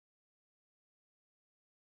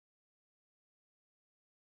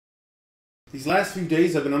These last few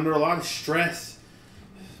days I've been under a lot of stress.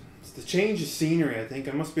 It's the change of scenery, I think.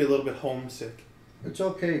 I must be a little bit homesick. It's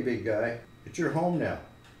okay, big guy. It's your home now.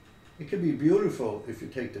 It can be beautiful if you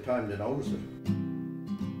take the time to notice it.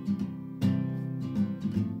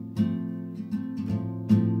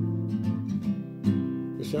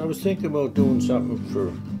 Listen, I was thinking about doing something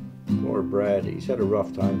for poor Brad. He's had a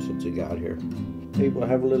rough time since he got here. Maybe we'll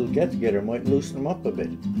have a little get-together, might loosen him up a bit.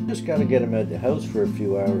 Just gotta get him out of the house for a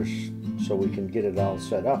few hours so we can get it all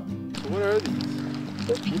set up. What are these?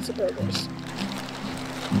 They're pizza burgers.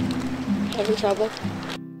 Having trouble?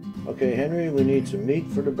 Okay, Henry, we need some meat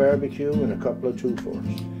for the barbecue and a couple of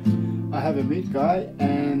 2-4s. I have a meat guy,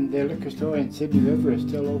 and the liquor store in Sydney River is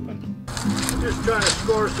still open. Just trying to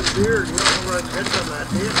score some beer. You don't know where I can get some that,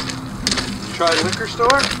 do you? Try the liquor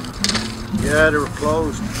store? Yeah, they were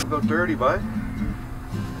closed. About 30, bud.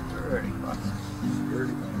 30 bucks.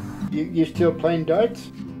 30 bucks. You still playing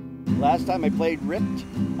darts? Last time I played Ripped,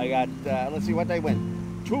 I got, let's see what I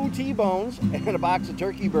win. 2 T-bones and a box of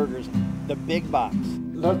turkey burgers. The big box.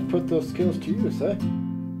 Let's put those skills to use, eh?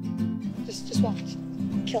 Just watch.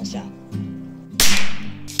 Kill shot.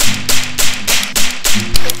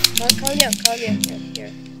 Calm down.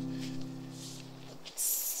 Here.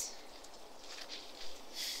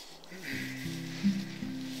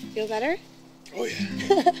 Feel better? Oh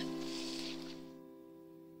yeah.